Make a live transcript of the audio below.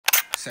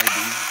Say,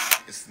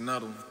 dude, it's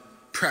another one.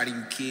 Proud of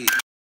you, kid.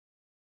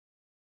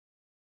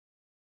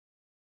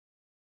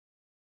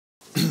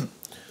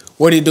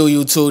 What it do,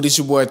 YouTube? This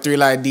your boy 3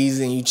 Life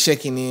Deezy, and you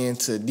checking in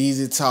to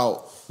Deezy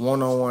Talk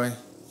 101.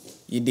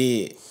 You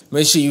did.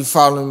 Make sure you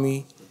follow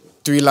me,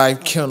 3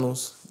 Life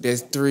Kennels. That's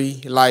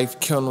 3 Life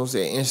Kennels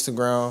at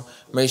Instagram.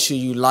 Make sure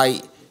you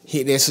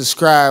hit that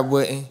subscribe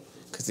button,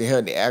 because it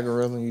helped the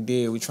algorithm. You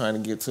did. We trying to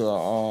get to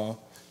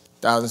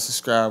 1,000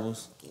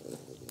 subscribers.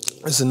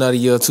 It's another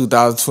year,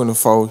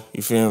 2024.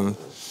 You feel me?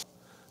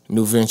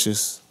 New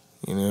ventures.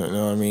 You know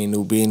what I mean?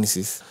 New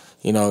businesses.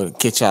 You know,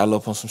 catch y'all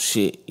up on some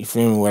shit. You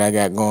feel me? What I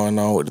got going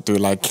on with the 3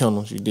 Life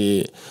Kennels. You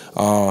did.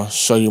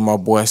 Show you my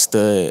boy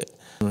Stud.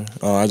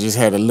 I just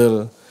had a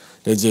little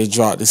that just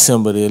dropped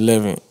December the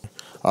 11th.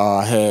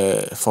 I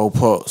had 4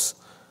 pups.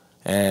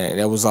 And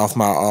that was off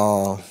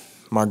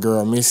my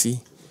girl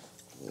Missy.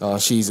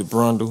 She's a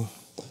Brindle.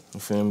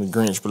 You feel me?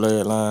 Grinch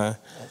bloodline.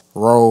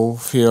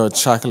 Rover, here,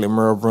 chocolate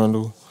Merle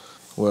Brindle.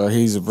 Well,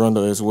 he's a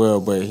Brindle as well,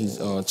 but he's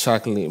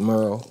chocolate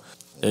Merle.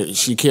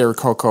 She carry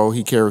Cocoa,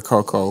 he carry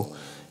Cocoa.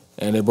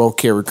 And they both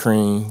carry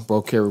cream,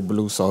 both carry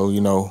blue. So, you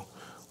know,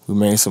 we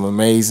made some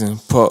amazing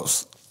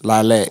pups,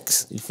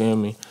 lilacs, you feel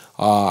me?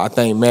 I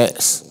think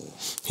Max,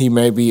 he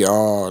may be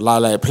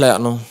lilac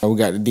platinum. We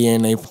got the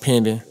DNA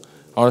pending.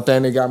 Only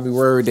thing that got me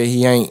worried that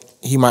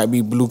he might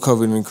be blue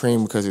covered in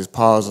cream because his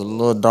paws are a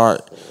little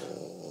dark.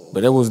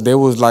 But they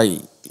was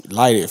like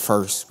light at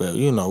first, but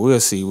you know, we'll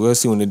see. We'll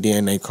see when the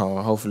DNA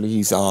comes. Hopefully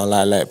he's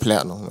lilac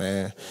platinum,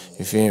 man.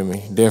 You feel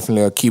me?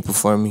 Definitely a keeper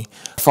for me.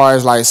 As far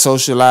as like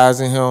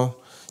socializing him,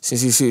 since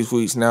he's 6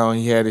 weeks now,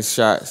 he had his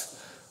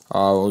shots.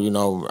 You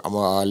know, I'm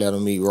gonna let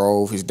him meet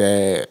Rover, his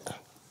dad.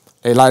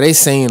 They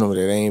seen him, that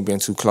they ain't been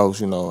too close.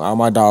 You know, all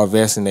my dog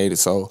vaccinated,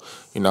 so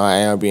you know I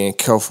am being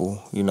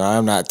careful. You know,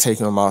 I'm not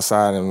taking them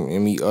outside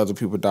and meet other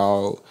people's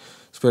dog,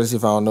 especially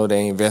if I don't know they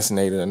ain't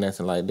vaccinated or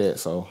nothing like that.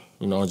 So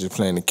you know, I'm just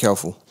playing it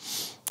careful.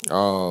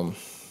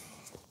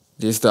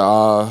 This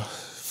the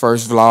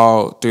first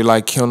vlog, 3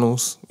 Life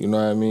Kennels. You know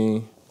what I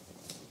mean?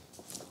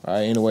 All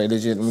right. Anyway,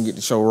 let me get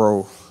the show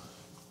roll.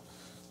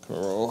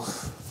 Roll.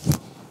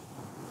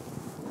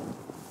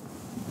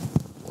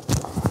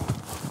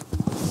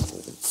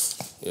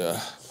 Yeah.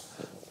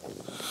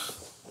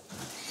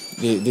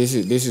 This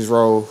is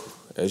roll,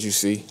 as you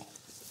see.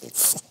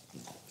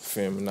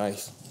 Feel me?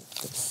 Nice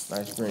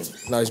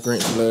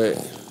Grinch blood.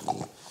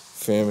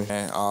 Feel me?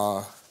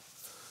 And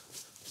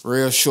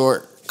real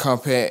short,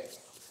 compact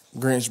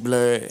Grinch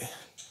blood.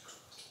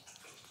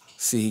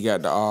 See, he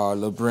got the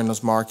little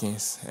Brindle's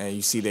markings, and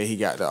you see that he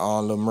got the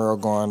little Merle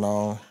going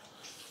on.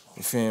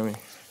 You feel me?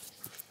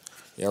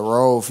 Yeah,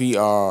 Rove, his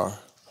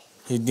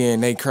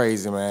DNA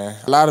crazy, man.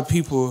 A lot of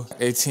people,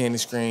 they tend to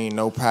scream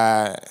no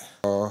pie,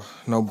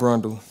 no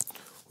Brindle.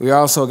 We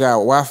also got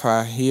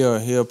Wi-Fi. He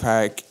a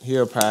pie,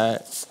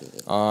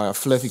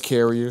 fluffy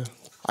carrier.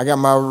 I got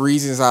my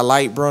reasons I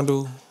like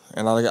Brindle,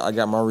 and I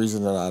got my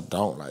reasons that I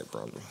don't like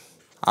Brindle.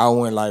 I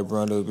wouldn't like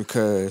Brindle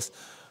because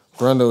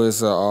Brindle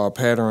is a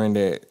pattern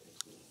that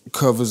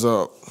covers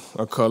up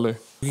a color.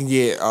 You can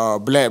get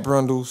black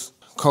Brindles,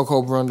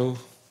 Cocoa Brindle,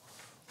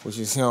 which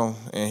is him,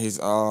 and his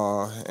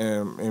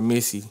and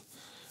Missy.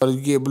 You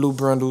get blue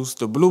Brindles.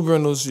 The blue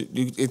Brindles,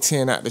 it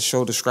tend not to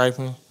show the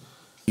striping.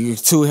 You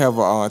too have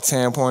a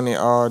tan pointed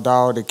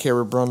dog that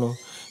carry Brindle,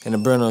 and the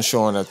Brindle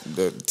showing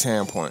the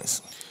tan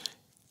points.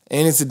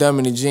 And it's a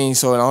dominant gene,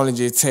 so it only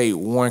just take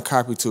one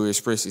copy to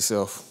express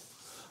itself.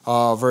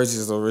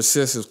 Versus a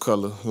recessive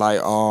color like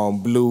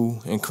blue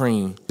and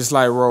cream. Just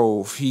like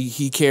Rove,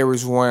 he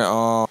carries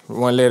one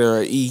letter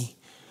of E,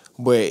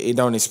 but it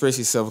don't express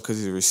itself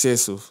because it's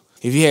recessive.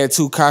 If he had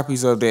 2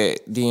 copies of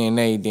that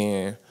DNA,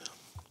 then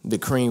the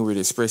cream would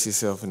express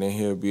itself, and then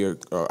he'll be a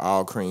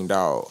all cream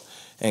dog.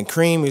 And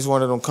cream is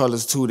one of them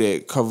colors too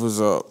that covers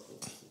up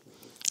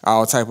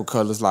all type of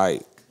colors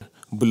like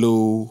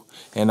blue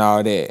and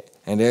all that.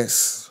 And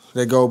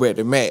that go back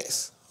to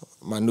Max,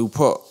 my new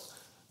pup.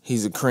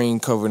 He's a cream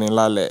covered in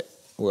lilac.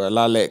 Well,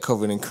 lilac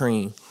covered in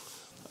cream.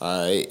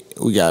 All right,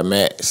 we got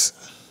Max.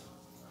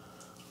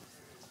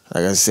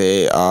 Like I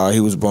said, he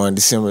was born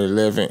December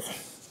 11th.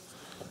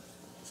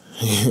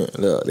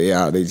 Look, they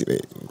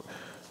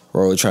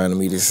Roll trying to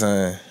meet his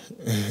son.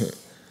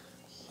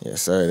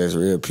 Yes, sir, that's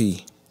real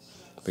P.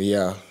 But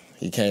yeah,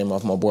 he came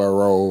off my boy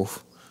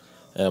Rove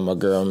and my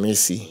girl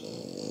Missy.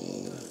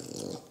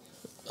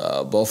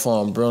 Both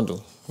of them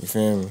Brindle, you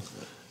feel me?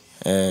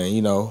 And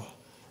you know,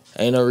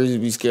 ain't no reason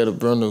to be scared of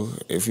Brindle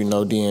if you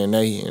know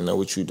DNA and know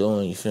what you're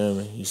doing, you feel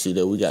me? You see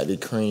that we got the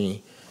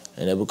cream,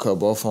 and that because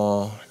both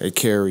of them, they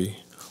carry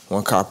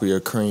one copy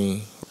of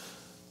cream,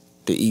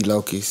 the E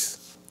locus.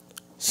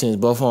 Since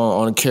both of them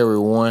only carry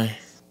one,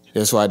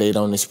 that's why they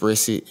don't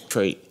express it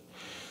trait.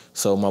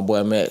 So my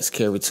boy Max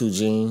carried 2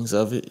 genes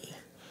of it.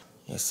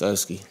 Yes,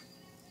 Sirski.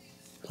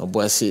 My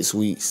boy 6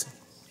 weeks.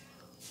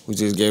 We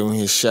just gave him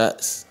his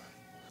shots.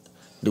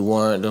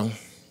 Dewormed them.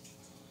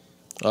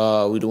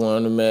 We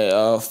dewormed him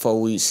at 4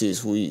 weeks,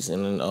 6 weeks,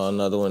 and then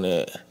another one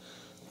at,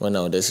 well,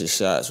 no, that's his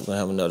shots. We're gonna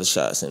have another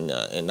shots in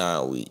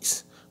 9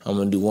 weeks. I'm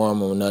gonna do one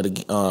more another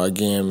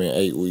game in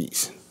 8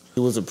 weeks. He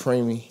was a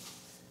preemie.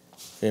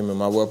 Feel me?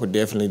 My whelper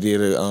definitely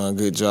did a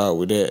good job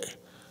with that.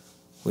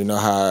 We know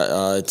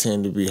how it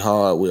tend to be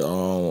hard with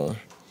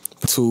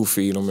tube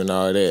feed them and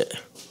all that.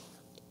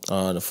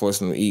 To force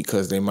them to eat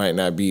because they might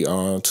not be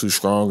too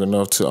strong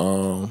enough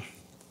to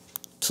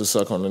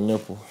suck on the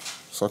nipple,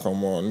 suck on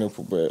more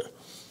nipple. But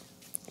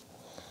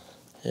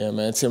yeah,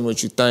 man, tell me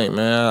what you think,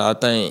 man. I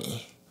think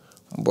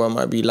my boy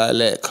might be like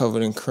that,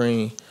 covered in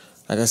cream.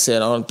 Like I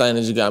said, the only thing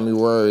that just got me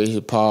worried is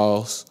his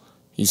paws.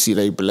 You see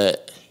they black,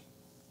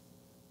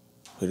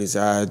 but his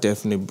eyes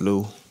definitely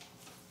blue.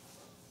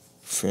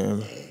 Feel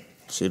me?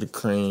 See the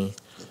cream.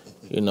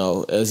 You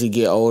know, as he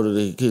get older,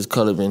 his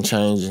color been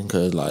changing.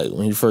 Cause like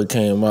when he first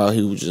came out,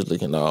 he was just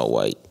looking all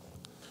white.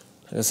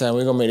 Like I said, we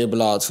ain't gonna make this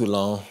vlog too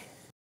long.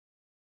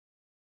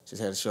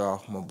 Just had to show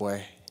off my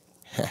boy.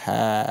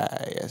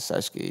 Yes,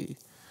 that's good.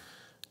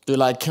 3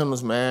 Life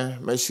Kennels,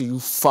 man. Make sure you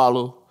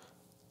follow,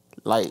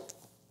 like,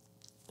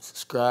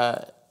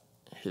 subscribe.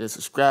 Hit the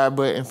subscribe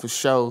button for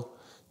sure.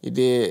 You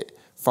did.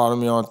 Follow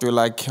me on 3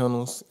 Life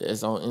Kennels.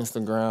 It's on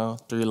Instagram,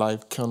 3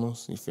 Life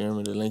Kennels. You feel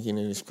me? The link in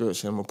the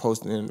description. I'm going to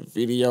post it in the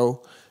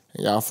video.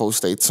 And y'all folks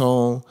stay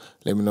tuned.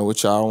 Let me know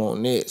what y'all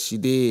want next. You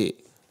did.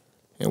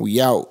 And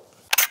we out.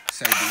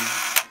 Say,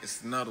 dude,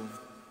 it's another one.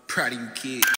 Proud of you, kid.